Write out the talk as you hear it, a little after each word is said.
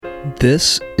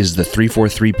This is the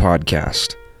 343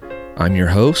 Podcast. I'm your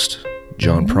host,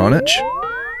 John Pronich.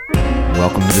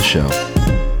 Welcome to the show.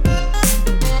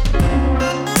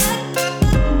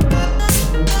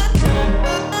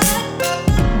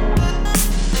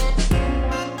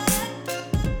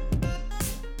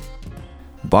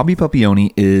 Bobby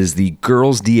Papioni is the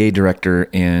girls DA director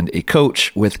and a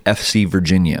coach with FC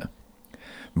Virginia.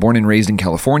 Born and raised in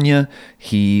California,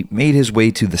 he made his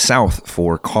way to the South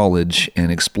for college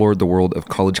and explored the world of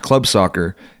college club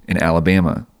soccer in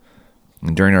Alabama.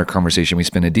 And during our conversation, we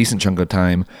spent a decent chunk of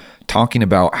time talking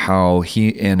about how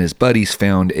he and his buddies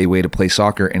found a way to play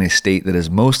soccer in a state that is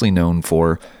mostly known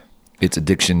for its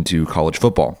addiction to college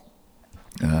football.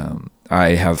 I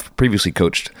have previously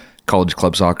coached college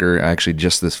club soccer. Actually,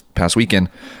 just this past weekend,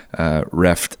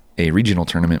 reffed a regional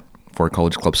tournament for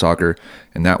college club soccer,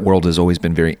 and that world has always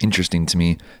been very interesting to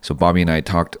me. So Bobby and I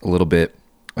talked a little bit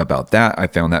about that. I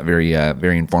found that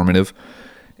very informative.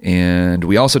 And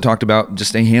we also talked about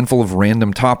just a handful of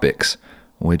random topics,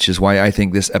 which is why I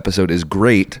think this episode is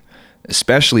great,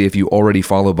 especially if you already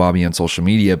follow Bobby on social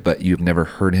media, but you've never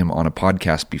heard him on a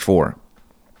podcast before.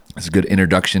 It's a good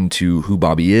introduction to who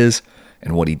Bobby is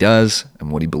and what he does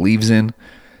and what he believes in.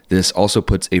 This also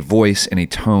puts a voice and a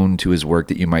tone to his work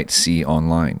that you might see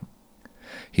online.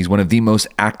 He's one of the most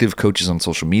active coaches on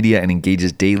social media and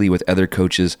engages daily with other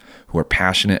coaches who are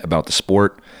passionate about the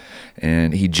sport.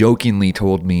 And he jokingly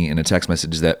told me in a text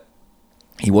message that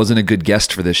he wasn't a good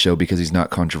guest for this show because he's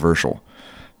not controversial.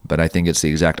 But I think it's the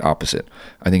exact opposite.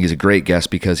 I think he's a great guest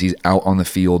because he's out on the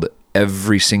field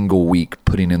every single week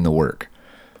putting in the work.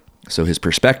 So his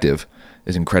perspective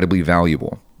is incredibly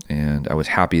valuable. And I was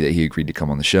happy that he agreed to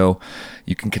come on the show.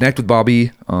 You can connect with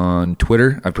Bobby on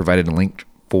Twitter. I've provided a link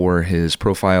for his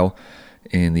profile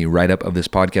in the write-up of this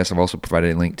podcast. I've also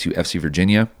provided a link to FC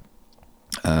Virginia,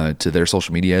 to their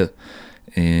social media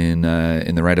in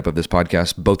the write-up of this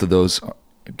podcast. Both of those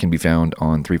can be found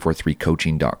on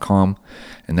 343coaching.com.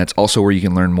 And that's also where you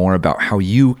can learn more about how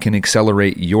you can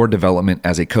accelerate your development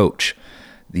as a coach.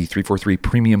 The 343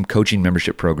 Premium Coaching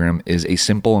Membership Program is a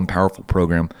simple and powerful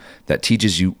program that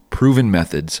teaches you proven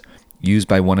methods used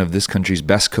by one of this country's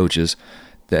best coaches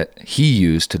that he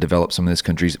used to develop some of this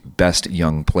country's best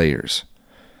young players.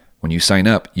 When you sign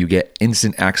up, you get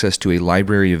instant access to a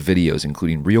library of videos,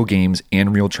 including real games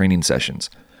and real training sessions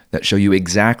that show you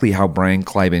exactly how Brian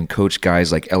Kleiban coached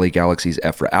guys like LA Galaxy's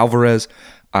Efra Alvarez,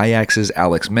 Ajax's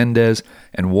Alex Mendez,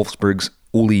 and Wolfsburg's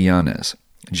Uli Yanez,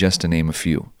 just to name a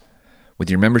few. With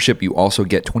your membership, you also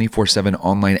get 24/7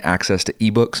 online access to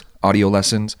ebooks, audio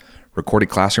lessons, recorded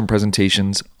classroom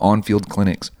presentations, on-field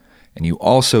clinics, and you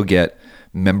also get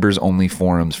members-only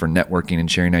forums for networking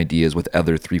and sharing ideas with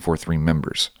other 343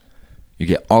 members. You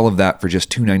get all of that for just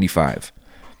 $295.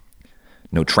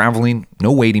 No traveling,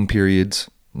 no waiting periods,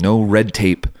 no red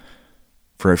tape.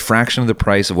 For a fraction of the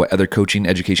price of what other coaching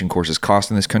education courses cost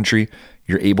in this country,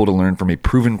 you're able to learn from a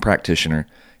proven practitioner,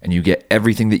 and you get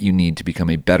everything that you need to become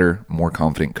a better, more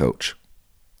confident coach.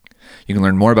 You can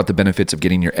learn more about the benefits of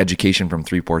getting your education from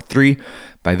 343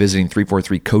 by visiting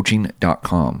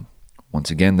 343coaching.com. Once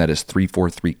again, that is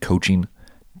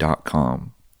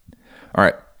 343coaching.com. All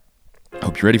right. I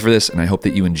hope you're ready for this, and I hope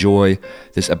that you enjoy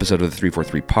this episode of the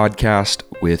 343 Podcast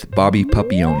with Bobby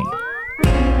Papioni.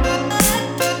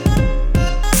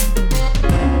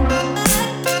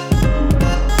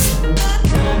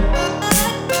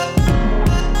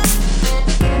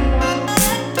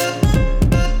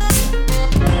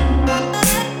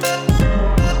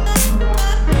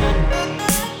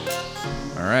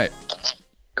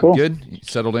 Cool. Good? You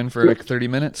settled in for like 30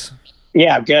 minutes?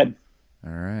 Yeah, good.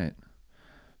 All right.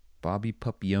 Bobby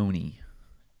Papioni.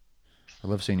 I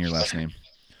love saying your last name.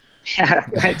 Yeah,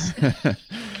 thanks.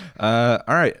 All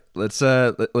right. Let's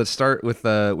start with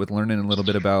learning a little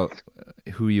bit about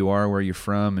who you are, where you're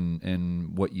from,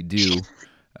 and what you do.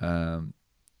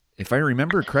 If I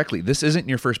remember correctly, this isn't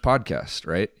your first podcast,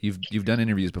 right? You've done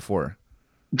interviews before.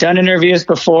 Done interviews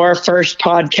before. First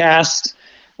podcast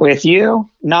with you,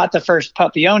 not the first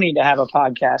Papioni to have a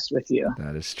podcast with you.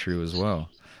 That is true as well.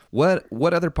 What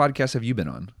other podcasts have you been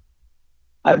on?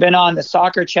 I've been on the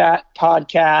Soccer Chat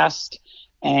podcast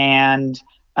and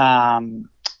a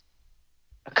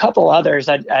couple others.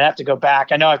 I'd have to go back.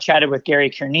 I know I've chatted with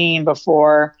Gary Curneen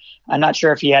before. I'm not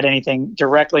sure if he had anything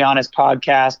directly on his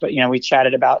podcast, but we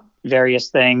chatted about various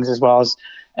things as well as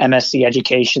MSc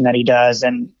education that he does,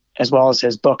 and as well as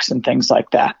his books and things like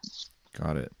that.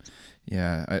 Got it.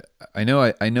 Yeah, I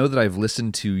know that I've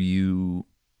listened to you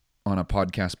on a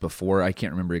podcast before. I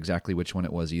can't remember exactly which one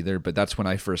it was either, but that's when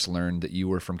I first learned that you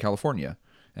were from California,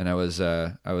 and I was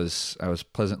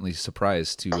pleasantly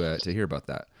surprised to hear about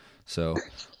that. So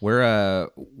where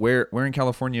in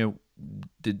California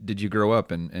did you grow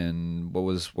up, and what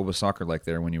was soccer like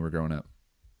there when you were growing up?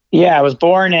 Yeah, I was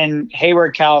born in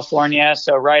Hayward, California,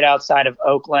 so right outside of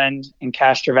Oakland in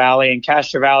Castro Valley. And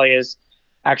Castro Valley is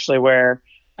actually where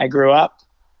I grew up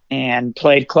and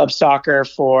played club soccer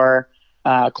for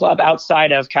a club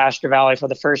outside of Castro Valley for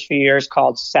the first few years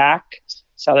called SAC,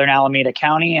 Southern Alameda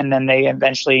County. And then they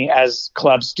eventually, as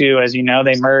clubs do, as you know,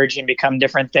 they merge and become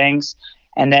different things.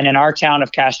 And then in our town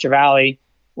of Castro Valley,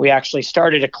 we actually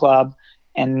started a club,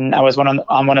 and I was on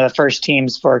one of the first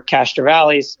teams for Castro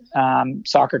Valley's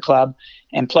soccer club,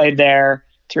 and played there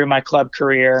through my club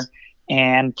career,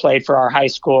 and played for our high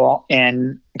school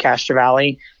in Castro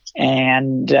Valley.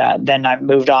 And then I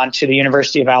moved on to the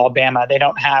University of Alabama. They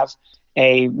don't have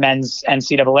a men's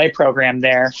NCAA program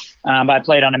there. But I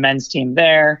played on a men's team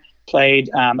there, played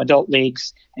adult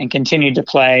leagues, and continued to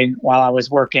play while I was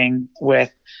working with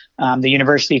the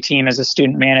university team as a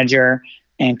student manager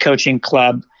and coaching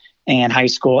club and high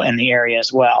school in the area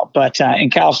as well. But in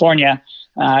California,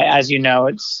 as you know,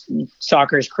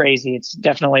 soccer is crazy. It's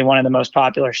definitely one of the most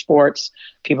popular sports.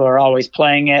 People are always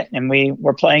playing it, and we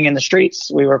were playing in the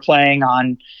streets. We were playing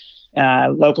on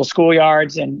local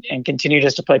schoolyards, and continue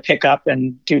just to play pickup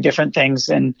and do different things,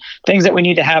 and things that we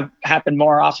need to have happen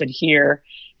more often here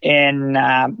in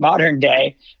modern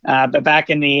day. But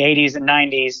back in the 80s and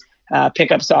 90s,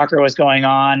 pickup soccer was going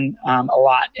on a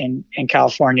lot in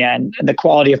California, and the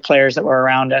quality of players that were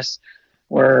around us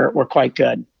were quite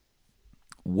good.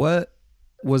 What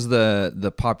was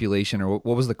the population, or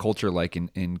what was the culture like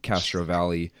in Castro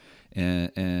Valley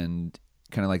and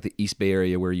kind of like the East Bay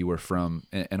area where you were from?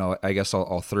 And I guess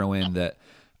I'll throw in that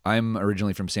I'm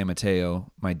originally from San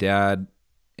Mateo. My dad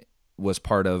was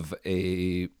part of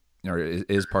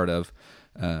is part of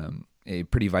a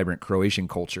pretty vibrant Croatian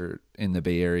culture in the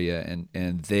Bay Area,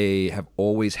 and they have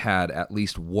always had at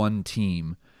least one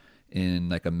team in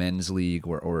like a men's league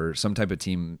or some type of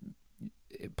team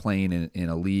playing in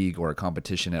a league or a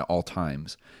competition at all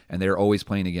times, and they're always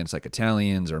playing against like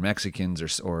Italians or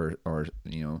Mexicans or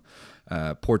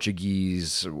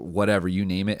Portuguese, whatever, you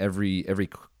name it. Every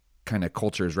kind of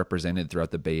culture is represented throughout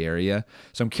the Bay Area.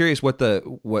 So I'm curious what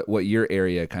your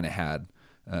area kind of had,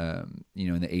 in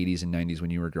the 80s and 90s when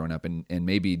you were growing up, and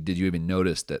maybe did you even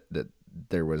notice that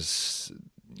there was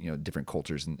different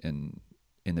cultures in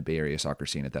the Bay Area soccer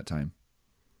scene at that time?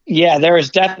 Yeah, there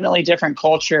was definitely different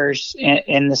cultures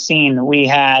in the scene. We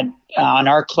had on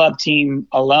our club team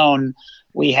alone,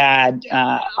 we had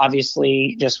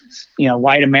obviously just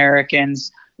white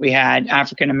Americans, we had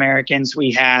African Americans,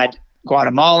 we had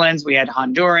Guatemalans, we had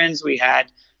Hondurans, we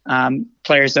had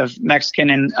players of Mexican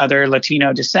and other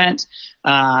Latino descent,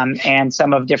 and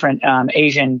some of different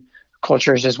Asian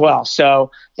cultures as well. So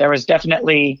there was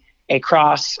definitely a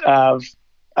cross of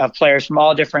players from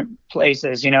all different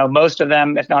places. Most of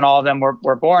them, if not all of them,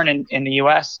 were born in the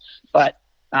U.S., but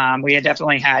we had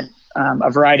definitely had a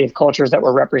variety of cultures that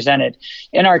were represented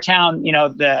in our town.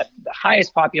 The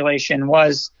highest population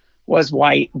was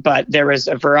white, but there was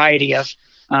a variety of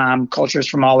cultures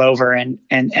from all over, and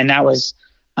that was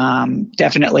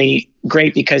definitely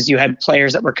great because you had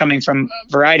players that were coming from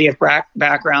a variety of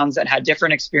backgrounds that had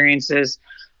different experiences,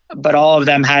 but all of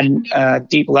them had a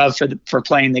deep love for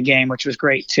playing the game, which was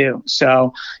great too.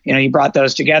 So, you brought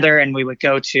those together, and we would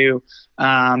go to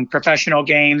professional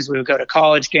games. We would go to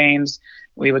college games.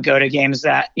 We would go to games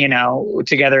that,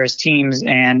 together as teams.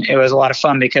 And it was a lot of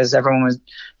fun because everyone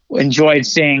enjoyed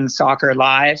seeing soccer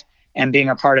live and being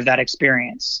a part of that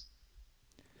experience.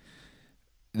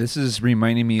 This is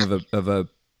reminding me of a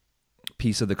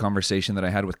piece of the conversation that I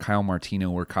had with Kyle Martino,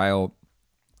 where Kyle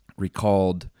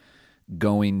recalled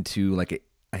going to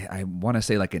I want to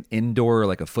say like an indoor,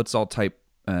 like a futsal type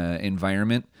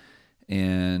environment,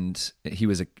 and he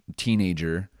was a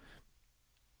teenager.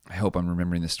 I hope I'm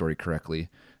remembering the story correctly,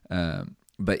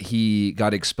 but he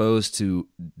got exposed to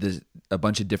a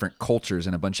bunch of different cultures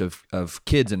and a bunch of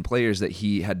kids and players that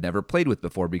he had never played with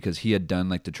before, because he had done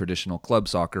like the traditional club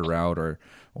soccer route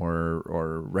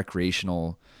or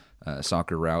recreational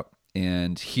soccer route,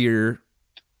 and here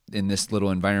in this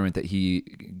little environment that he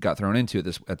got thrown into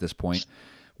at this point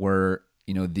were,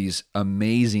 these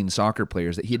amazing soccer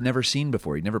players that he had never seen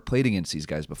before. He'd never played against these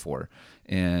guys before.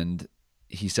 And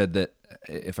he said that,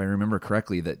 if I remember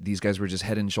correctly, that these guys were just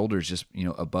head and shoulders, just,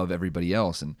 above everybody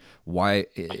else. And why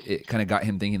it kind of got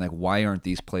him thinking, like, why aren't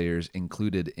these players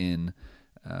included in,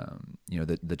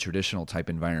 the traditional type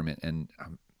environment? And,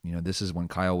 this is when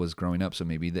Kyle was growing up. So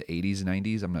maybe the 80s,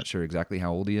 90s. I'm not sure exactly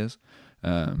how old he is.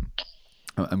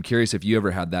 I'm curious if you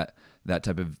ever had that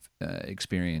type of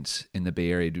experience in the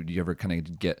Bay Area. Did you ever kind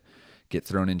of get get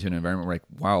thrown into an environment where like,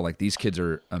 wow, like these kids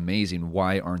are amazing.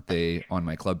 Why aren't they on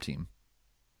my club team?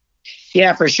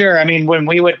 Yeah, for sure. I mean, when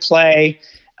we would play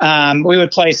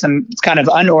some kind of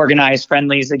unorganized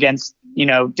friendlies against,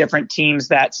 different teams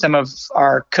that some of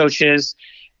our coaches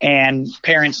and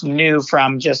parents knew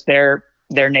from just their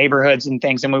neighborhoods and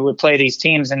things. And we would play these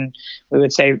teams and we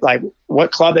would say, like,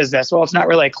 what club is this? Well, it's not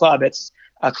really a club. It's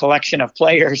a collection of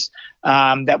players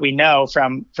that we know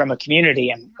from a community,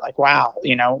 and like, wow,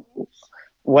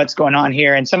 what's going on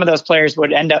here? And some of those players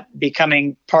would end up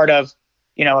becoming part of,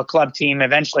 a club team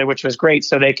eventually, which was great.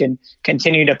 So they can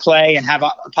continue to play and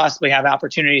possibly have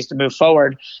opportunities to move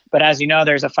forward. But as you know,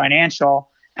 there's a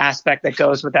financial aspect that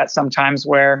goes with that sometimes,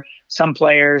 where some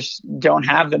players don't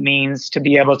have the means to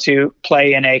be able to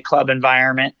play in a club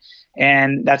environment.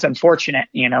 And that's unfortunate,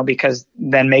 because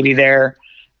then maybe their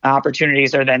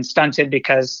opportunities are then stunted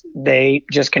because they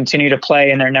just continue to play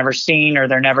and they're never seen, or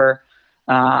they're never,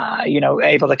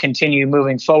 able to continue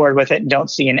moving forward with it and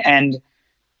don't see an end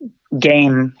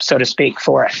game, so to speak,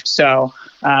 for it. So,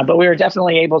 but we were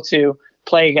definitely able to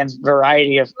play against a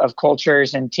variety of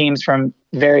cultures and teams from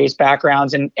various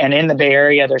backgrounds. And in the Bay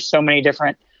Area, there's so many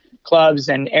different clubs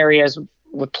and areas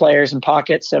with players and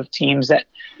pockets of teams that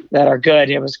are good.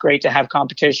 It was great to have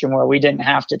competition where we didn't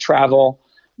have to travel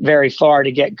very far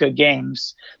to get good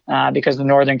games, because the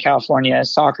Northern California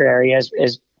soccer area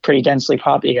is pretty densely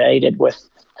populated with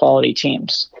quality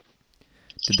teams.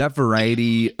 Did that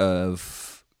variety of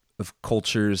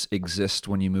cultures exist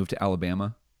when you moved to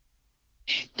Alabama?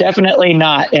 Definitely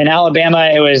not. In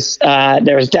Alabama, it was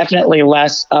there was definitely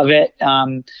less of it.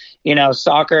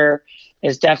 Soccer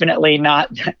is definitely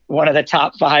not one of the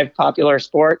top 5 popular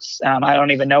sports. I don't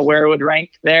even know where it would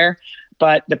rank there.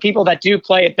 But the people that do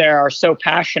play it there are so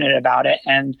passionate about it.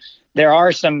 And there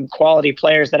are some quality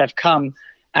players that have come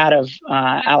out of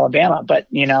Alabama. But,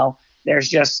 there's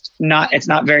just it's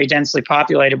not very densely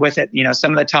populated with it.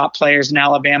 Some of the top players in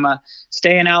Alabama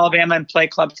stay in Alabama and play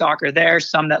club soccer there.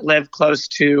 Some that live close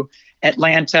to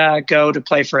Atlanta go to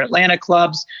play for Atlanta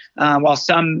clubs, while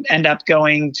some end up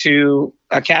going to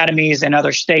academies in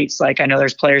other states. Like I know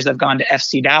there's players that have gone to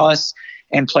FC Dallas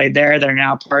and played there. They're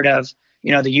now part of,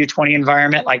 the U20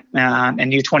 environment, like and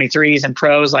U23s and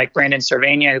pros like Brandon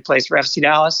Cervania, who plays for FC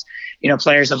Dallas.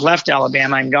 Players have left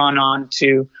Alabama and gone on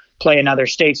to play in other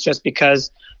states just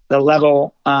because the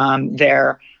level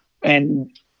there and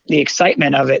the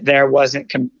excitement of it there wasn't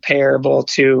comparable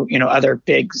to, other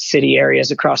big city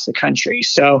areas across the country.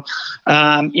 So,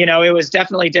 it was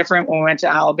definitely different when we went to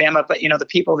Alabama, but, the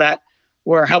people that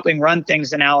were helping run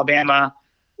things in Alabama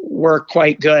were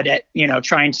quite good at,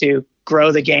 trying to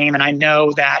grow the game. And I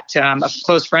know that a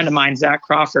close friend of mine, Zach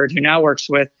Crawford, who now works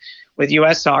with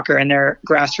U.S. Soccer and their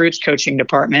grassroots coaching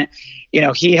department,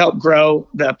 he helped grow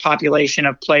the population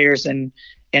of players in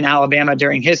Alabama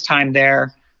during his time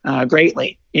there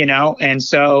greatly, and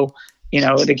so,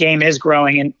 the game is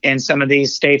growing in some of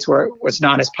these states where it was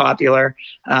not as popular,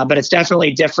 but it's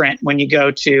definitely different when you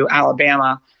go to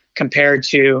Alabama compared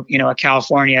to, a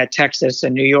California, Texas,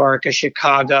 and New York, a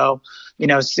Chicago,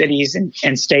 cities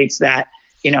and states that,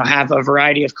 have a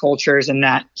variety of cultures, and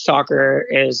that soccer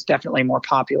is definitely more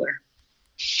popular.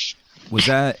 Was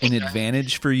that an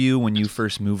advantage for you when you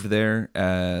first moved there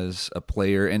as a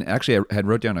player? And actually, I had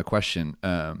wrote down a question.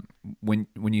 When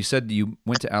you said you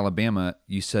went to Alabama,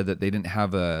 you said that they didn't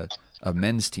have a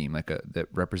men's team that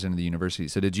represented the university.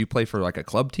 So did you play for like a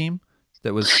club team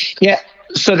that was? Yeah.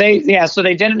 So they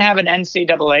didn't have an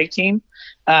NCAA team,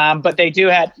 but they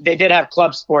did have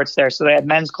club sports there. So they had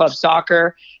men's club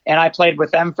soccer, and I played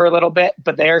with them for a little bit,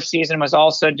 but their season was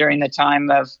also during the time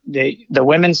of the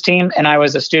women's team. And I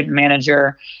was a student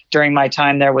manager during my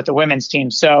time there with the women's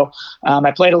team. So I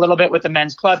played a little bit with the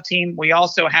men's club team. We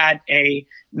also had a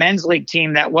men's league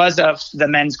team that was of the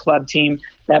men's club team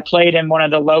that played in one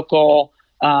of the local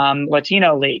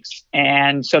Latino leagues.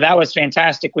 And so that was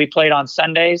fantastic. We played on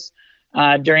Sundays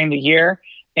during the year,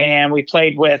 and we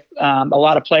played with a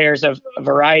lot of players of a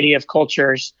variety of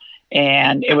cultures.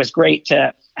 And it was great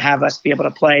to have us be able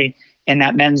to play in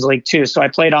that men's league too. So I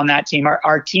played on that team.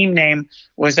 Our team name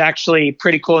was actually a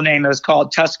pretty cool name. It was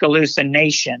called Tuscaloosa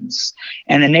Nations.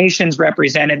 And the Nations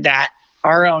represented that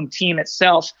our own team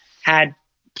itself had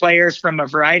players from a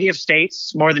variety of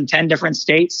states, more than 10 different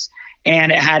states.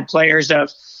 And it had players of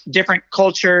different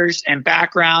cultures and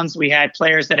backgrounds. We had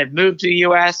players that had moved to the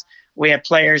U.S. We had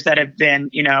players that have been,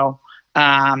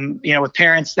 with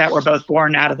parents that were both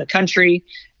born out of the country.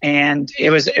 And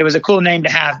it was a cool name to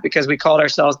have because we called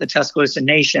ourselves the Tuscaloosa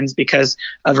Nations because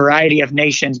a variety of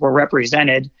nations were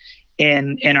represented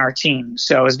in our team.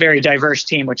 So it was a very diverse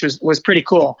team, which was pretty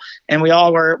cool. And we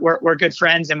all were good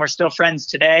friends, and we're still friends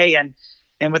today.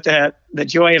 And with the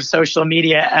joy of social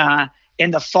media,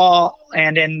 in the fall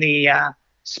and in the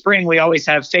spring, we always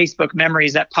have Facebook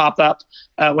memories that pop up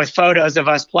with photos of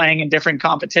us playing in different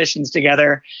competitions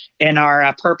together in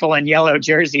our purple and yellow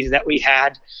jerseys that we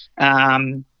had.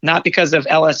 Not because of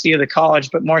LSU, the college,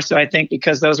 but more so I think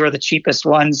because those were the cheapest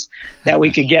ones that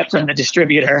we could get from the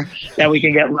distributor that we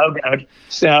could get logoed.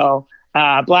 So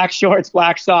black shorts,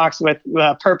 black socks with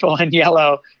purple and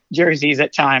yellow jerseys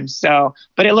at times. So,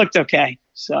 but it looked okay.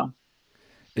 So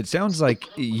it sounds like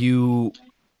you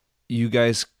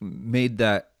guys made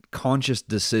that conscious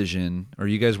decision, or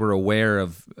you guys were aware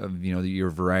of your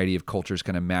variety of cultures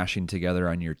kind of mashing together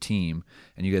on your team,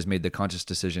 and you guys made the conscious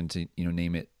decision to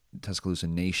name it Tuscaloosa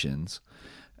Nations.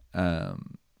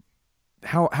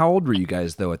 How old were you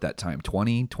guys though at that time?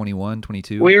 20, 21,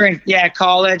 22? We were in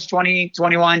college, 20,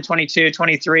 21, 22,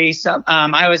 23. So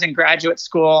I was in graduate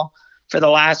school for the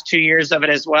last 2 years of it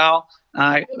as well,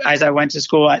 as I went to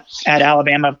school at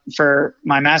Alabama for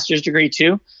my master's degree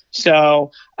too.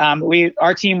 So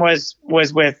our team was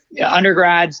with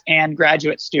undergrads and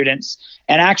graduate students,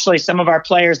 and actually some of our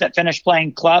players that finished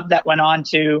playing club that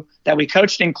we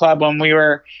coached in club when we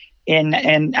were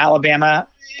in Alabama,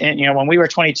 and when we were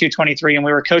 22, 23, and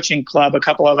we were coaching club, a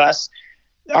couple of us,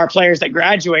 our players that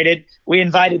graduated, we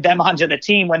invited them onto the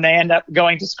team when they end up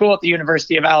going to school at the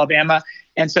University of Alabama,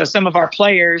 and so some of our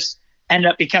players end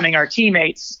up becoming our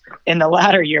teammates in the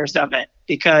latter years of it,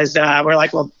 because we're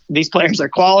like, well, these players are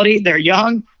quality, they're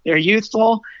young, they're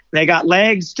youthful, they got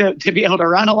legs to be able to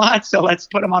run a lot, so let's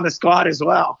put them on the squad as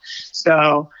well.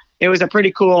 So it was a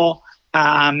pretty cool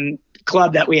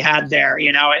club that we had there,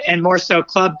 and more so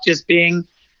club just being,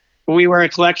 we were a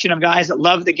collection of guys that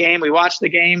loved the game. We watched the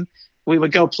game. We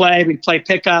would go play. We'd play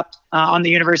pickup on the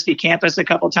university campus a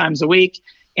couple times a week,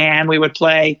 and we would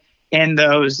play in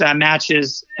those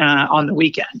matches on the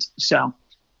weekend. So,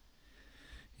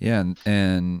 yeah,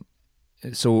 and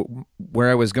so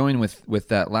where I was going with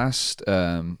that last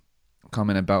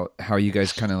comment about how you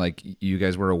guys you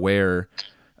guys were aware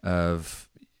of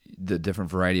the different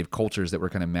variety of cultures that were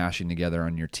kind of mashing together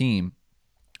on your team,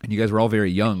 and you guys were all very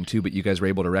young too, but you guys were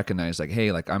able to recognize like,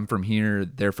 hey, like I'm from here,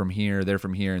 they're from here,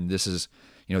 and this is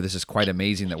quite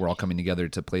amazing that we're all coming together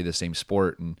to play the same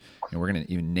sport, and we're going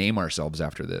to even name ourselves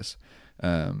after this.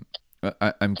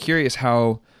 I'm curious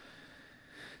how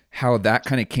that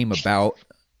kind of came about.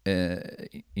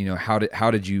 How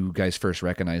did you guys first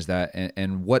recognize that,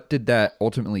 and what did that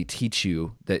ultimately teach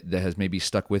you that has maybe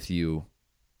stuck with you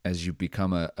as you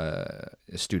become a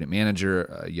student manager,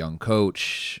 a young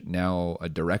coach, now a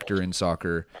director in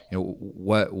soccer?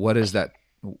 What is that?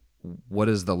 What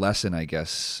is the lesson, I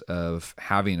guess, of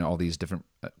having all these different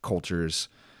cultures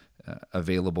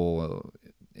available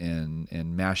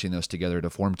and mashing those together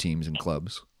to form teams and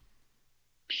clubs?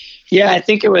 Yeah, I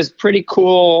think it was pretty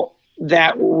cool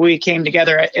that we came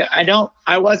together.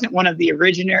 I wasn't one of the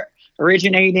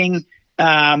originating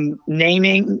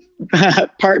naming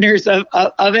partners of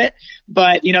it,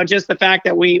 but just the fact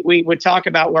that we would talk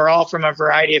about we're all from a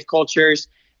variety of cultures,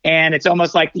 and it's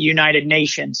almost like the United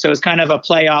Nations. So it's kind of a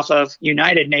play off of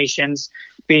United Nations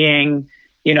being,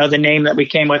 the name that we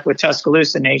came with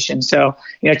Tuscaloosa Nation. So,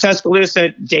 Tuscaloosa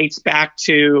dates back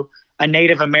to a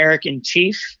Native American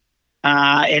chief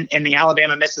in the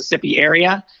Alabama, Mississippi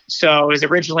area. So it was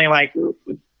originally like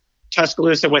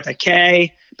Tuscaloosa with a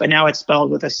K, but now it's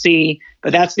spelled with a C.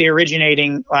 But that's the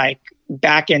originating, like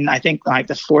back in, I think, like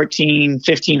the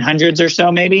 1500s or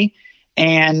so maybe.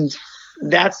 And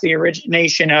that's the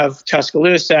origination of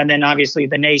Tuscaloosa. And then obviously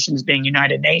the nations being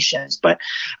United Nations. But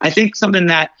I think something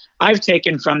that I've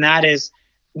taken from that is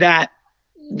that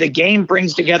the game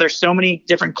brings together so many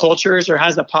different cultures, or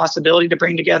has the possibility to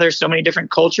bring together so many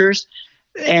different cultures.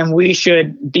 And we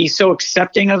should be so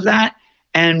accepting of that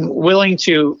and willing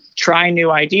to try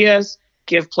new ideas,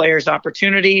 give players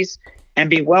opportunities, and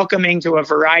be welcoming to a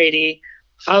variety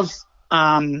of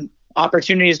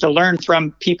opportunities to learn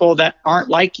from people that aren't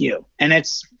like you. And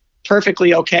it's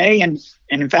perfectly okay. And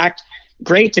in fact,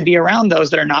 great to be around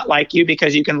those that are not like you,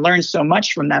 because you can learn so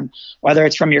much from them, whether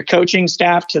it's from your coaching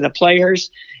staff to the players.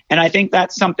 And I think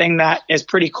that's something that is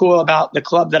pretty cool about the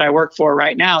club that I work for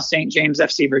right now, St. James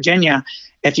FC Virginia.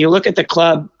 If you look at the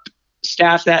club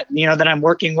staff that I'm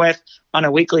working with on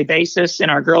a weekly basis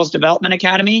in our Girls Development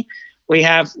Academy, we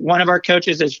have one of our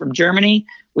coaches is from Germany.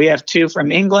 We have two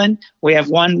from England. We have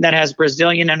one that has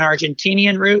Brazilian and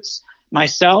Argentinian roots.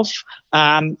 myself.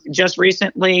 Just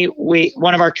recently,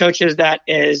 one of our coaches that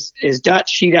is Dutch,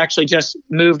 she actually just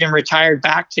moved and retired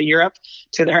back to Europe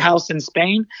to their house in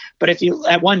Spain. But if you,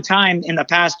 at one time in the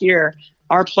past year,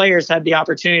 our players had the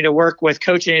opportunity to work with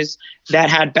coaches that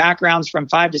had backgrounds from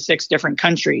 5 to 6 different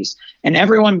countries, and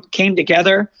everyone came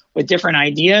together with different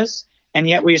ideas, and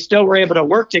yet we still were able to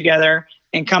work together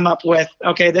and come up with,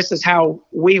 okay, this is how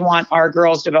we want our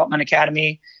girls development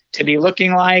academy to be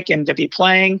looking like and to be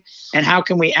playing, and how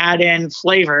can we add in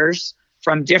flavors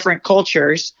from different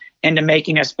cultures into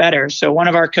making us better. So one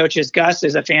of our coaches, Gus,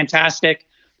 is a fantastic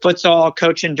futsal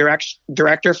coach and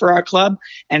director for our club.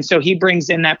 And so he brings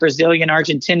in that Brazilian,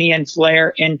 Argentinian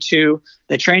flair into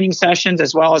the training sessions,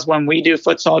 as well as when we do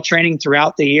futsal training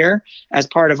throughout the year as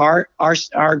part of our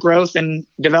growth and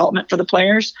development for the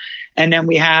players. And then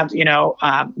we have,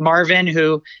 Marvin,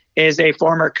 who is a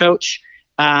former coach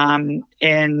a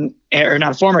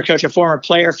former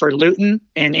player for Luton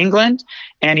in England.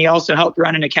 And he also helped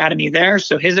run an academy there.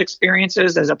 So his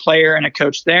experiences as a player and a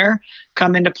coach there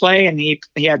come into play. And he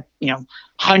had,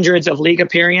 hundreds of league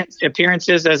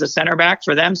appearances as a center back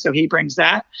for them. So he brings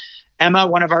that. Emma,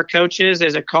 one of our coaches,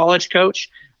 is a college coach,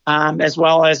 as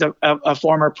well as a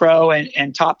former pro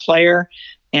and top player.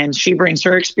 And she brings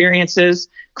her experiences.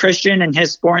 Christian and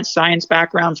his sports science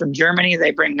background from Germany,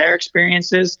 they bring their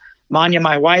experiences. Manya,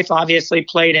 my wife, obviously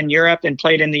played in Europe and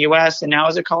played in the U.S. and now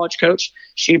is a college coach.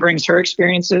 She brings her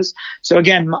experiences. So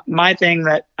again, my thing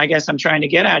that I guess I'm trying to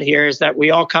get at here is that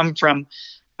we all come from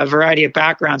a variety of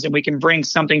backgrounds and we can bring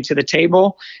something to the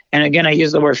table. And again, I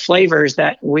use the word flavors,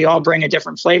 that we all bring a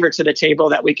different flavor to the table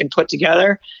that we can put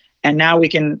together. And now we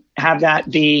can have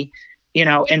that be,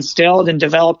 instilled and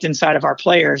developed inside of our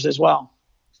players as well.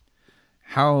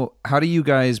 How do you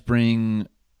guys bring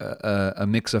a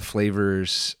mix of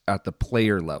flavors at the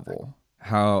player level?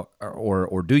 How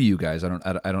or do you guys? I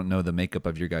don't know the makeup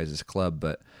of your guys' club,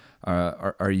 but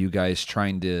are you guys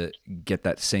trying to get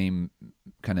that same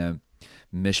kind of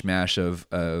mishmash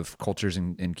of cultures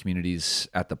and communities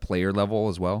at the player level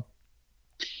as well?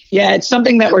 Yeah, it's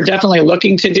something that we're definitely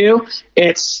looking to do.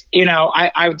 It's,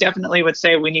 I definitely would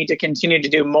say we need to continue to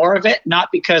do more of it, not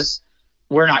because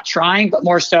we're not trying, but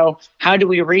more so, how do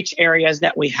we reach areas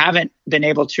that we haven't been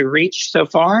able to reach so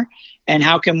far? And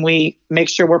how can we make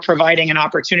sure we're providing an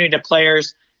opportunity to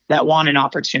players that want an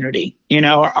opportunity?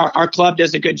 Our club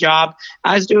does a good job,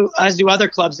 as do other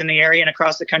clubs in the area and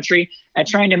across the country, at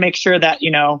trying to make sure that,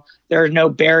 there are no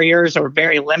barriers, or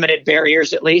very limited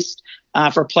barriers, at least,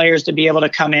 for players to be able to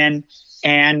come in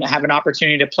and have an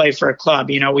opportunity to play for a club.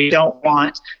 We don't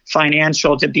want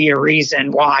financial to be a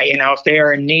reason why. If they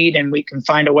are in need and we can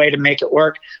find a way to make it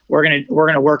work, we're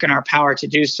gonna work in our power to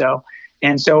do so.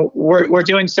 And so we're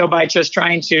doing so by just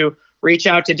trying to reach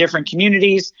out to different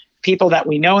communities, people that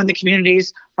we know in the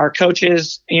communities. Our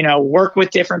coaches, work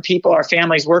with different people. Our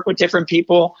families work with different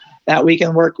people, that we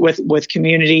can work with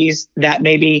communities that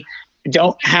maybe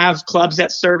don't have clubs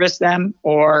that service them,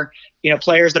 or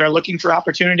players that are looking for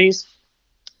opportunities.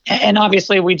 And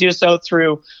obviously we do so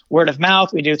through word of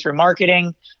mouth. We do through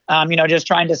marketing, just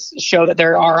trying to show that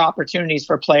there are opportunities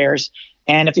for players.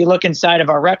 And if you look inside of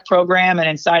our rec program and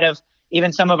inside of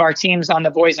even some of our teams on the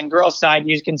boys and girls side,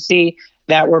 you can see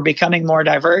that we're becoming more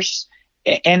diverse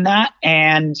in that.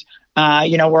 And,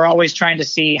 we're always trying to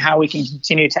see how we can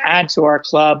continue to add to our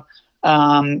club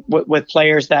with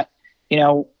players that,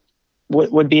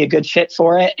 would be a good fit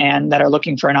for it and that are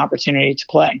looking for an opportunity to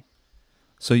play.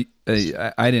 So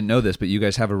I didn't know this, but you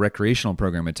guys have a recreational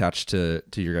program attached to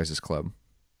your guys' club.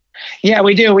 Yeah,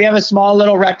 we do. We have a small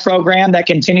little rec program that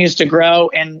continues to grow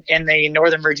in the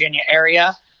Northern Virginia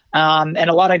area. And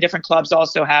a lot of different clubs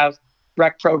also have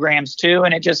rec programs too.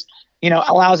 And it just,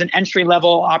 allows an entry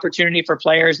level opportunity for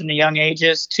players in the young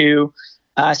ages to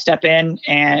step in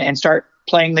and start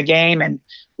playing the game. And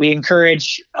we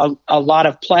encourage a lot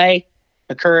of play,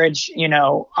 encourage,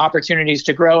 opportunities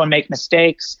to grow and make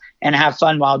mistakes and have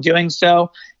fun while doing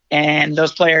so. And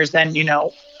those players then,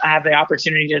 have the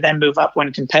opportunity to then move up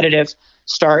when competitive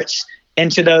starts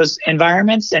into those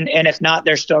environments. And if not,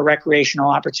 there's still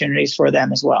recreational opportunities for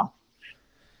them as well.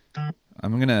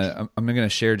 I'm gonna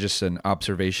share just an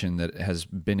observation that has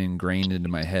been ingrained into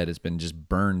my head. It's been just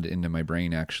burned into my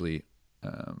brain, actually.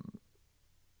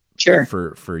 Sure.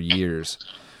 For years.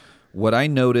 What I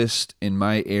noticed in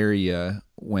my area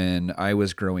when I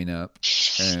was growing up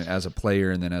as a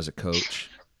player and then as a coach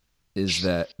is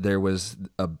that there was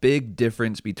a big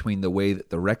difference between the way that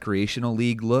the recreational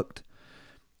league looked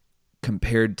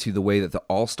compared to the way that the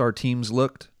all-star teams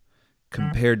looked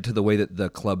compared to the way that the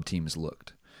club teams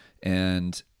looked.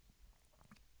 And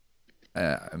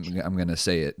I'm going to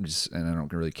say it, and I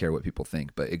don't really care what people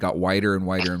think, but it got wider and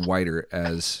wider and wider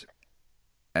as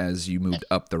you moved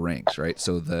up the ranks, right?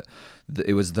 So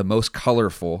it was the most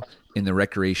colorful in the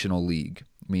recreational league,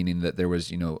 meaning that there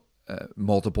was,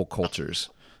 multiple cultures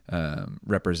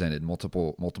represented,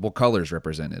 multiple colors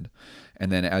represented.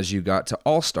 And then as you got to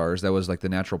all-stars, that was like the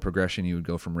natural progression. You would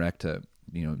go from rec to,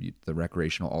 the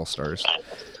recreational all-stars.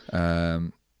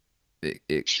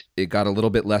 It got a little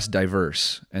bit less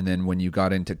diverse. And then when you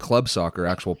got into club soccer,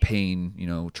 actual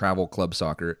paying, travel club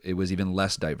soccer, it was even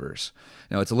less diverse.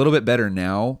 Now it's a little bit better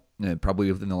now,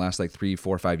 probably within the last like 3,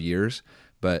 4, 5 years,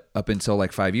 but up until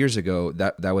like 5 years ago,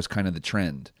 that was kind of the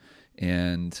trend.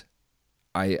 And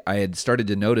I had started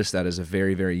to notice that as a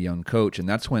very, very young coach. And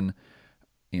that's when,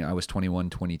 I was 21,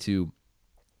 22.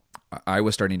 I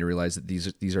was starting to realize that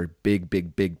these are big,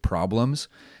 big, big problems,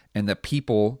 and that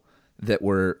people that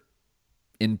were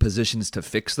in positions to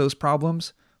fix those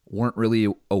problems weren't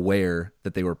really aware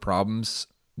that they were problems.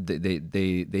 They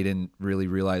didn't really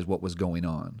realize what was going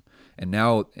on. And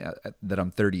now that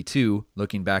I'm 32,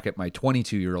 looking back at my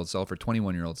 22-year-old self or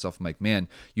 21-year-old self, I'm like, man,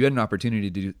 you had an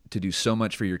opportunity to do so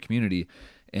much for your community,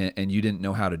 and you didn't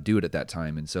know how to do it at that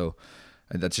time. And so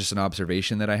that's just an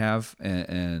observation that I have,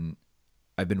 and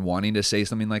I've been wanting to say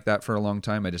something like that for a long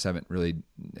time. I just haven't really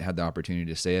had the opportunity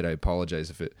to say it. I apologize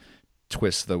if it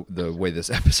twists the way this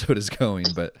episode is going,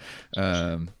 but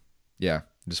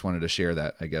just wanted to share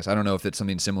that, I guess. I don't know if it's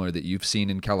something similar that you've seen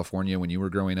in California when you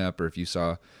were growing up, or if you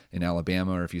saw in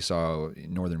Alabama, or if you saw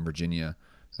in Northern Virginia.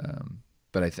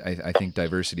 But I think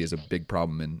diversity is a big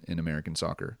problem in American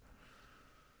soccer.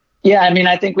 Yeah, I mean,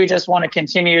 I think we just want to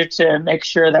continue to make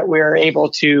sure that we're able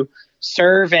to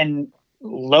serve and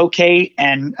locate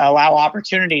and allow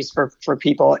opportunities for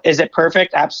people. Is it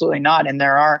perfect? Absolutely not. And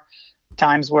there are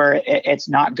times where it's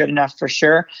not good enough for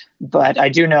sure. But I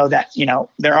do know that,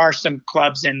 there are some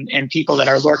clubs and people that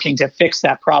are looking to fix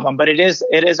that problem. But it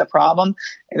is a problem.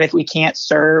 And if we can't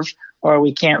serve, or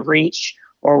we can't reach,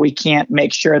 or we can't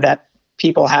make sure that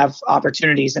people have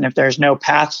opportunities, and if there's no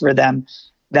path for them,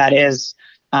 that is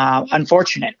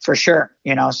unfortunate for sure.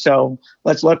 So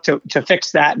let's look to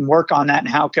fix that and work on that. And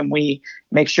how can we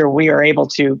make sure we are able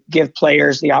to give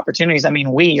players the opportunities? I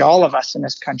mean, all of us in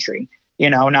this country,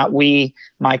 not we,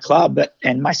 my club,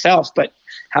 and myself, but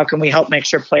how can we help make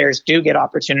sure players do get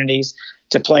opportunities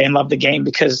to play and love the game?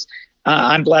 Because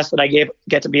I'm blessed that I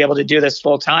get to be able to do this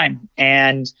full time,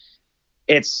 and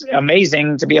it's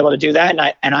amazing to be able to do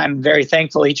that. And I'm very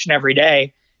thankful each and every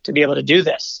day to be able to do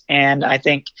this. And I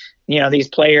think, these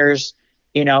players,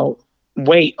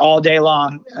 wait all day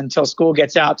long until school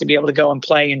gets out to be able to go and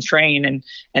play and train,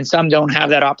 and some don't have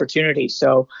that opportunity.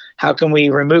 So how can we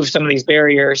remove some of these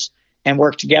barriers and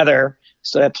work together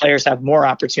so that players have more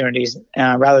opportunities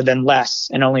rather than less,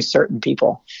 and only certain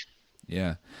people?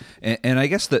 Yeah. And I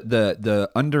guess the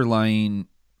underlying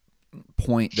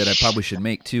point that I probably should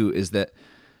make too is that,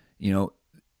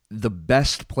 the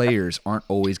best players aren't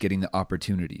always getting the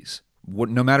opportunities,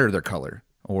 no matter their color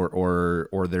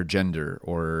or their gender,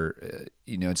 or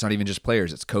it's not even just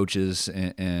players, it's coaches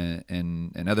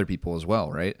and other people as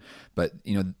well, right? But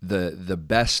the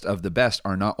best of the best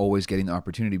are not always getting the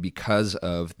opportunity because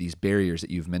of these barriers that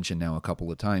you've mentioned now a couple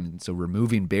of times. And so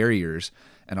removing barriers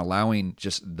and allowing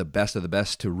just the best of the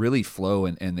best to really flow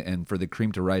and for the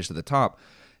cream to rise to the top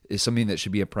is something that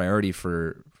should be a priority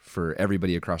for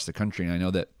everybody across the country. And I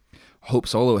know that Hope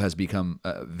Solo has become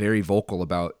very vocal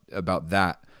about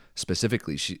that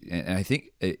specifically. And I think,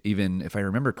 even if I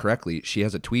remember correctly, she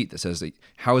has a tweet that says,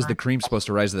 how is the cream supposed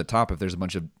to rise to the top if there's a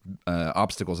bunch of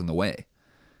obstacles in the way?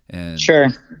 And sure.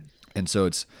 And so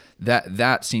it's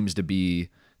that seems to be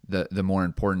the more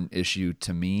important issue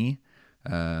to me.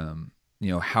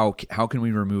 How can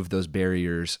we remove those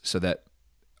barriers so that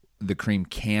the cream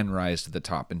can rise to the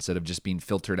top instead of just being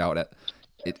filtered out at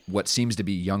what seems to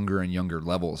be younger and younger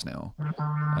levels now.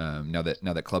 Now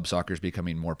that club soccer is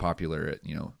becoming more popular at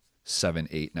 7,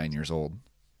 8, 9 years old.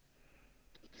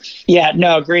 Yeah,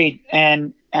 no, agreed.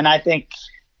 And I think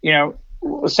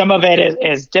some of it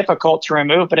is difficult to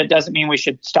remove, but it doesn't mean we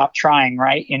should stop trying,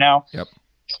 right? Yep.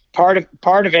 Part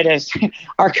of it is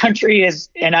our country is,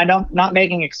 and I'm not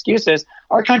making excuses,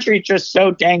 our country is just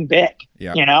so dang big,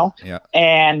 Yeah.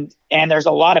 and there's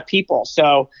a lot of people.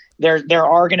 So there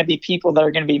are going to be people that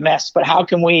are going to be missed, but how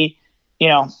can we,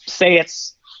 say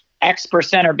it's X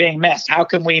percent are being missed? How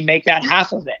can we make that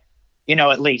half of it,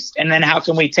 at least? And then how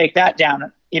can we take that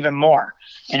down even more?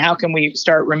 And how can we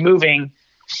start removing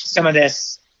some of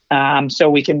this so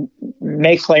we can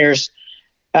make players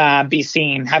be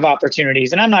seen, have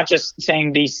opportunities? And I'm not just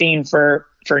saying be seen for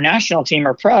national team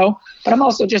or pro, but I'm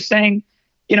also just saying,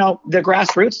 the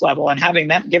grassroots level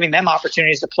and giving them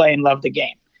opportunities to play and love the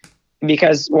game,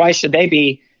 because why should they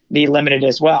be limited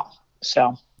as well?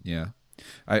 So, yeah.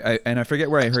 I forget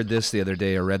where I heard this the other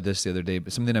day or read this the other day,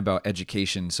 but something about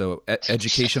education. So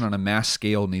education on a mass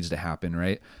scale needs to happen,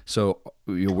 right? So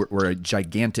we're a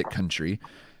gigantic country.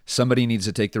 Somebody needs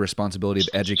to take the responsibility of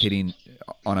educating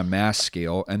on a mass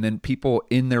scale, and then people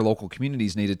in their local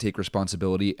communities need to take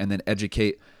responsibility and then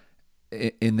educate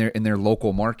in their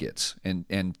local markets,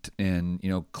 and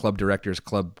club directors,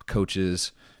 club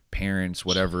coaches, parents,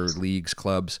 whatever, leagues,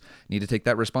 clubs need to take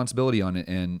that responsibility on it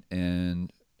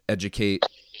and educate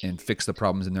and fix the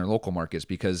problems in their local markets.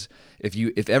 Because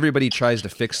if everybody tries to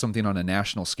fix something on a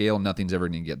national scale, nothing's ever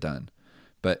going to get done.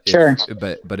 But sure.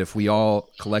 If we all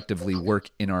collectively work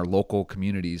in our local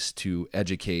communities to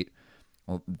educate,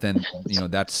 well, then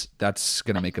that's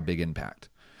going to make a big impact.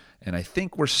 And I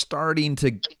think we're starting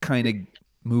to kind of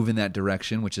move in that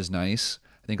direction, which is nice.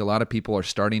 I think a lot of people are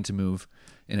starting to move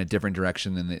in a different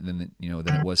direction than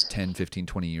it was 10, 15,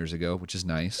 20 years ago, which is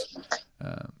nice.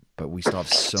 But we still have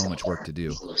so much work to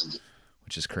do,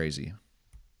 which is crazy.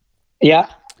 Yeah.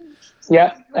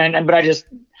 Yeah. But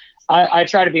I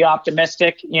try to be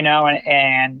optimistic,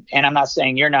 and I'm not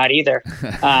saying you're not either.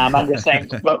 I'm just saying,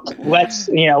 but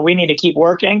we need to keep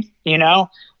working,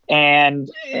 and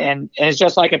it's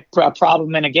just like a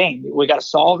problem in a game. We got to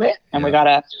solve it, and we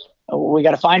got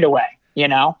to find a way,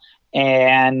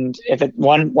 and if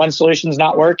one solution's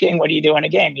not working, what do you do in a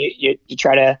game? You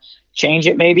try to change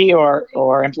it maybe,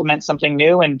 or implement something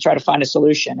new and try to find a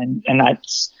solution. And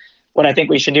that's what I think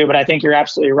we should do. But I think you're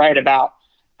absolutely right about,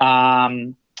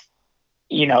 the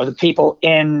people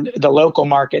in the local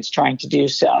markets trying to do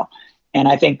so. And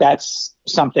I think that's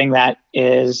something that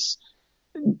is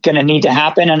going to need to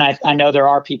happen. And I know there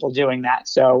are people doing that.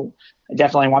 So I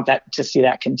definitely want to see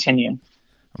that continue.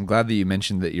 I'm glad that you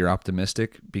mentioned that you're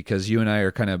optimistic, because you and I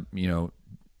are kind of,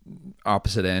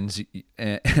 opposite ends.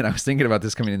 And I was thinking about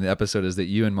this coming in the episode, is that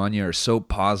you and Manya are so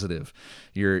positive.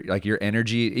 Your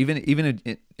energy, even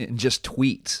in just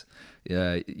tweets,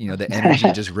 the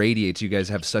energy just radiates. You guys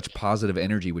have such positive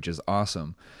energy, which is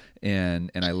awesome.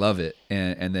 And I love it.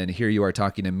 And then here you are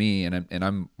talking to me, and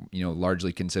I'm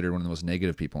largely considered one of the most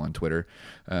negative people on Twitter.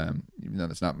 Even though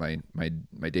that's not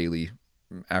my daily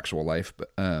actual life,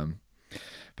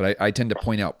 but I tend to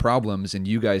point out problems, and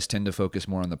you guys tend to focus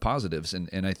more on the positives.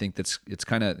 And I think it's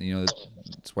kind of,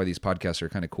 that's why these podcasts are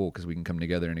kind of cool, because we can come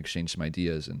together and exchange some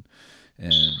ideas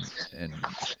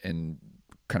and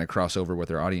kind of cross over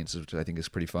with our audiences, which I think is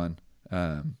pretty fun.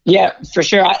 Yeah, for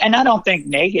sure. And I don't think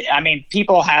negative. I mean,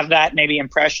 people have that maybe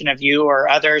impression of you or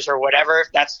others or whatever.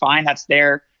 That's fine. That's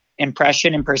their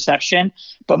impression and perception.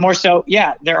 But more so,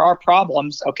 yeah, there are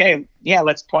problems. Okay, yeah,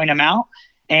 let's point them out.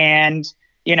 And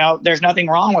there's nothing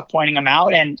wrong with pointing them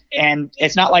out. And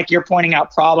it's not like you're pointing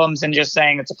out problems and just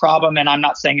saying it's a problem and I'm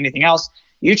not saying anything else.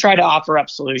 You try to offer up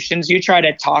solutions. You try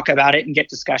to talk about it and get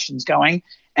discussions going.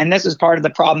 And this is part of the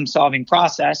problem solving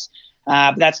process.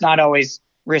 But that's not always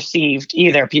received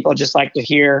either. People just like to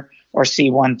hear or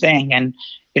see one thing. And,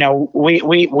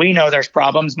 we know there's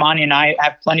problems. Manya and I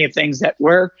have plenty of things that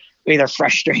we're either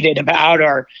frustrated about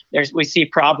or we see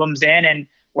problems in, and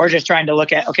we're just trying to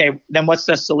look at, okay, then what's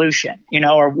the solution,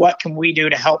 or what can we do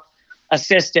to help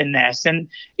assist in this? And,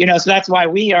 so that's why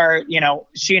we are,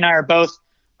 she and I are both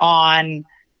on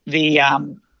the,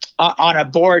 on a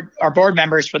board, our board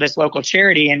members for this local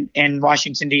charity in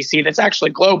Washington, D.C. that's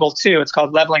actually global too. It's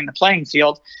called Leveling the Playing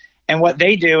Field. And what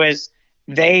they do is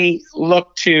they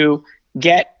look to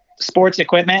get sports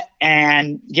equipment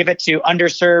and give it to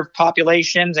underserved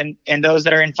populations and those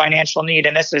that are in financial need.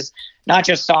 And this is not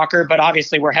just soccer, but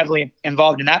obviously we're heavily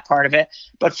involved in that part of it,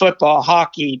 but football,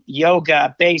 hockey,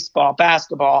 yoga, baseball,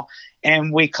 basketball.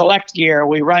 And we collect gear,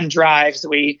 we run drives,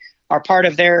 we are part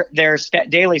of their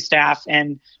daily staff,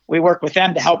 and we work with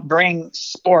them to help bring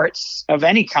sports of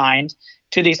any kind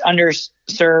to these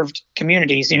underserved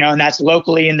communities, and that's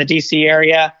locally in the DC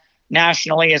area,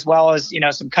 nationally, as well as,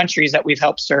 some countries that we've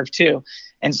helped serve too.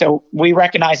 And so we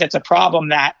recognize it's a problem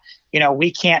that,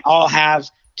 we can't all have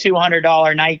 $200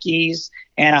 Nikes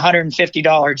and $150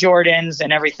 Jordans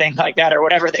and everything like that, or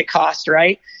whatever they cost,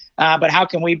 right? But how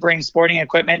can we bring sporting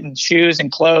equipment and shoes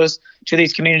and clothes to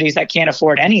these communities that can't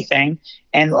afford anything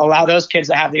and allow those kids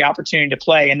to have the opportunity to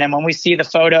play? And then when we see the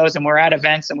photos and we're at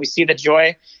events and we see the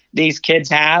joy these kids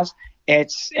have,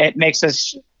 it makes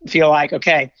us feel like,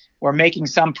 okay, we're making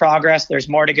some progress. There's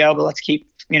more to go, but let's keep,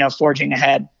 forging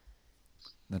ahead.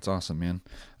 That's awesome, man.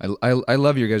 I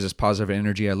love your guys' positive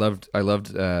energy. I loved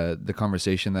the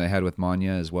conversation that I had with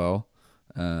Manya as well.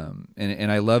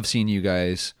 And I love seeing you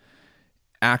guys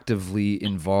actively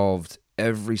involved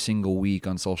every single week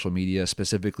on social media,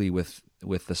 specifically with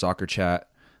the Soccer Chat,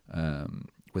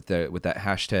 with that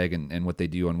hashtag and what they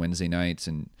do on Wednesday nights,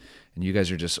 and you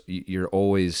guys are you're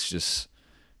always just,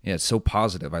 yeah, it's so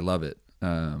positive. I love it.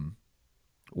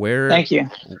 Thank you.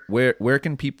 Where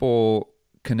can people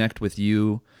connect with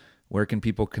you? Where can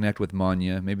people connect with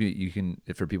Manya? Maybe you can,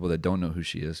 for people that don't know who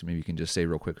she is, maybe you can just say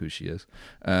real quick who she is.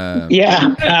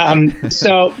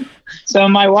 So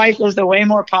my wife was the way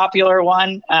more popular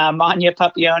one, Manya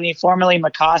Papione, formerly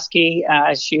McCoskey.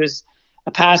 She was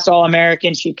a past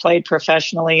All-American. She played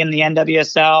professionally in the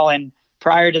NWSL and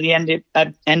prior to the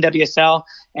NWSL,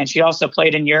 and she also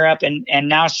played in Europe. And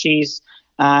now she's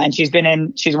won a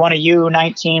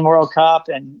U19 World Cup,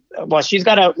 and well, she's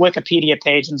got a Wikipedia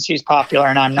page and she's popular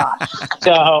and I'm not.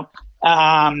 So,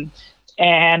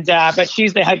 but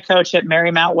she's the head coach at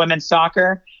Marymount Women's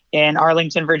Soccer in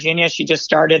Arlington, Virginia. She just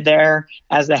started there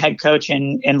as the head coach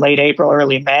in late April,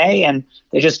 early May, and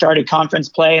they just started conference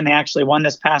play, and they actually won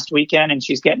this past weekend, and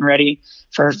she's getting ready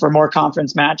for more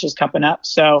conference matches coming up.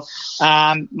 So,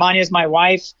 Manya's my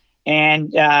wife.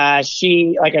 And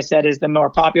she, like I said, is the more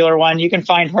popular one. You can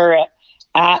find her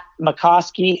at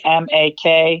McCoskey,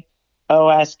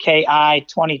 MAKOSKI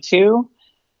 22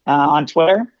 on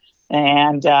Twitter,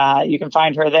 and you can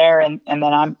find her there. And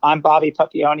then I'm Bobby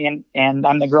Papione, and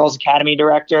I'm the Girls Academy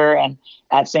Director and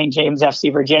at St. James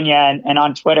FC Virginia. And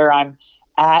on Twitter, I'm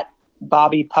at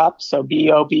Bobby Pup, so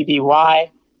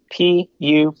BOBBYPUP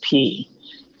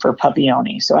for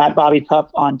Papione. So at Bobby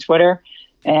Pup on Twitter.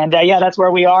 And that's where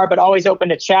we are, but always open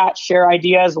to chat, share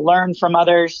ideas, learn from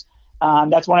others.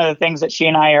 That's one of the things that she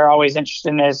and I are always interested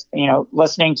in is,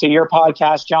 listening to your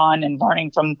podcast, John, and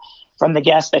learning from the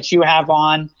guests that you have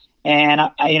on. And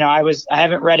I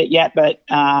haven't read it yet,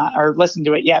 or listened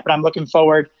to it yet, but I'm looking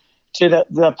forward to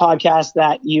the podcast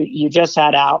that you just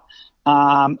had out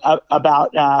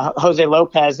about Jose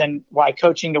Lopez and why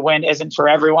coaching to win isn't for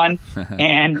everyone.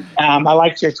 And I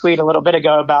liked your tweet a little bit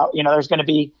ago about, there's going to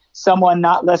be someone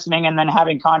not listening and then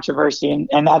having controversy.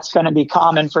 And that's going to be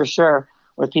common for sure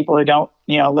with people who don't,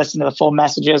 listen to the full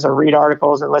messages or read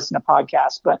articles or listen to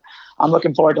podcasts. But I'm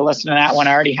looking forward to listening to that one.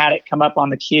 I already had it come up on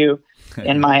the queue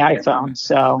in my iPhone.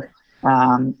 So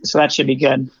that should be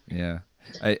good. Yeah.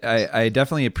 I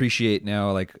definitely appreciate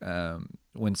now,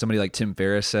 when somebody like Tim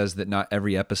Ferriss says that not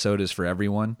every episode is for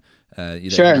everyone.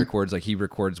 Sure. He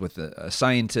records with a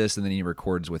scientist, and then he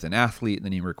records with an athlete, and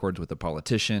then he records with a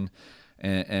politician.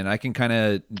 And I can kind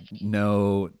of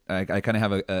know, I kind of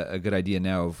have a good idea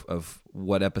now of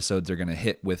what episodes are going to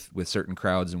hit with certain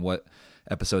crowds and what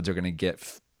episodes are going to get,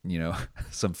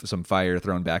 some fire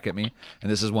thrown back at me. And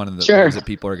this is one of the things that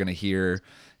people are going to hear,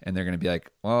 and they're going to be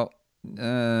like, well,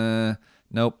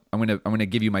 nope, I'm going to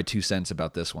give you my 2 cents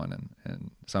about this one. And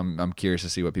so I'm curious to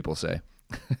see what people say.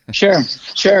 Sure.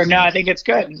 No, I think it's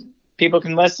good. People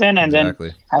can listen and then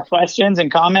have questions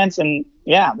and comments, and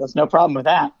there's no problem with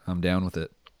that. I'm down with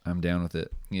it.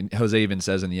 Jose even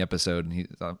says in the episode, and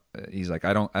he's like,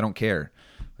 I don't care,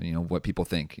 what people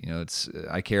think.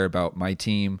 I care about my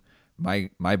team,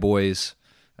 my boys,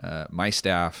 my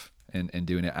staff, and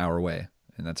doing it our way,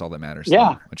 and that's all that matters.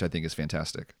 Yeah, which I think is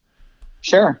fantastic.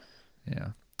 Sure. Yeah.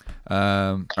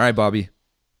 All right, Bobby.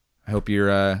 I hope you're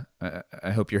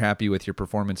happy with your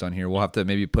performance on here. We'll have to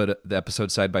maybe put the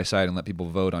episode side by side and let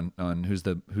people vote on who's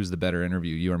the better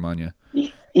interview, you or Manya.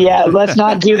 Yeah, let's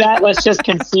not do that. Let's just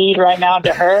concede right now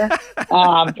to her,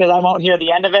 because I won't hear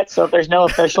the end of it. So if there's no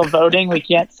official voting, we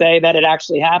can't say that it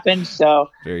actually happened. So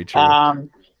very true.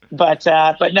 But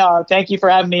no, thank you for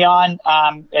having me on.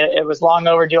 It was long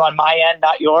overdue on my end,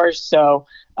 not yours. So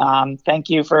thank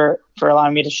you for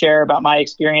allowing me to share about my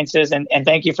experiences, and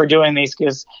thank you for doing these,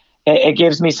 because it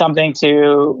gives me something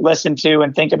to listen to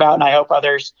and think about. And I hope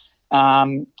others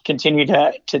continue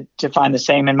to find the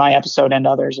same in my episode and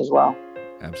others as well.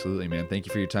 Absolutely, man. Thank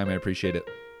you for your time. I appreciate it.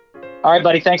 All right,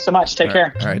 buddy. Thanks so much. Take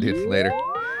care. All right, dude. Later.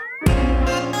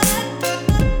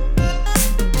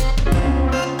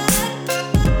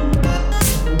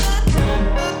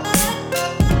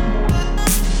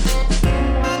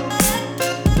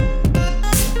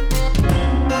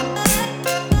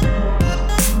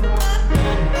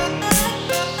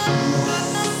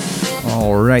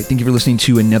 All right. Thank you for listening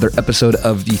to another episode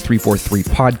of the 343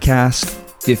 podcast.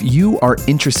 If you are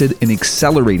interested in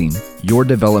accelerating your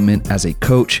development as a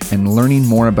coach and learning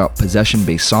more about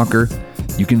possession-based soccer,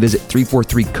 you can visit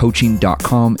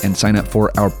 343coaching.com and sign up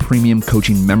for our premium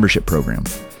coaching membership program.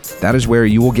 That is where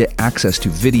you will get access to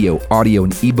video, audio,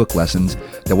 and ebook lessons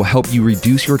that will help you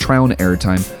reduce your trial and error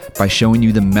time by showing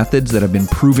you the methods that have been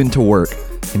proven to work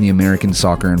in the American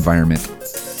soccer environment.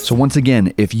 So once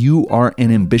again, if you are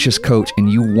an ambitious coach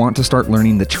and you want to start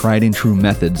learning the tried and true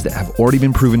methods that have already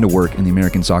been proven to work in the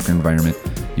American soccer environment,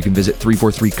 you can visit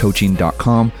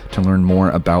 343coaching.com to learn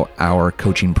more about our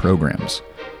coaching programs.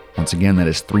 Once again, that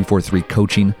is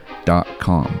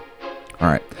 343coaching.com. All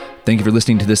right. Thank you for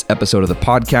listening to this episode of the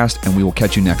podcast, and we will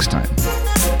catch you next time.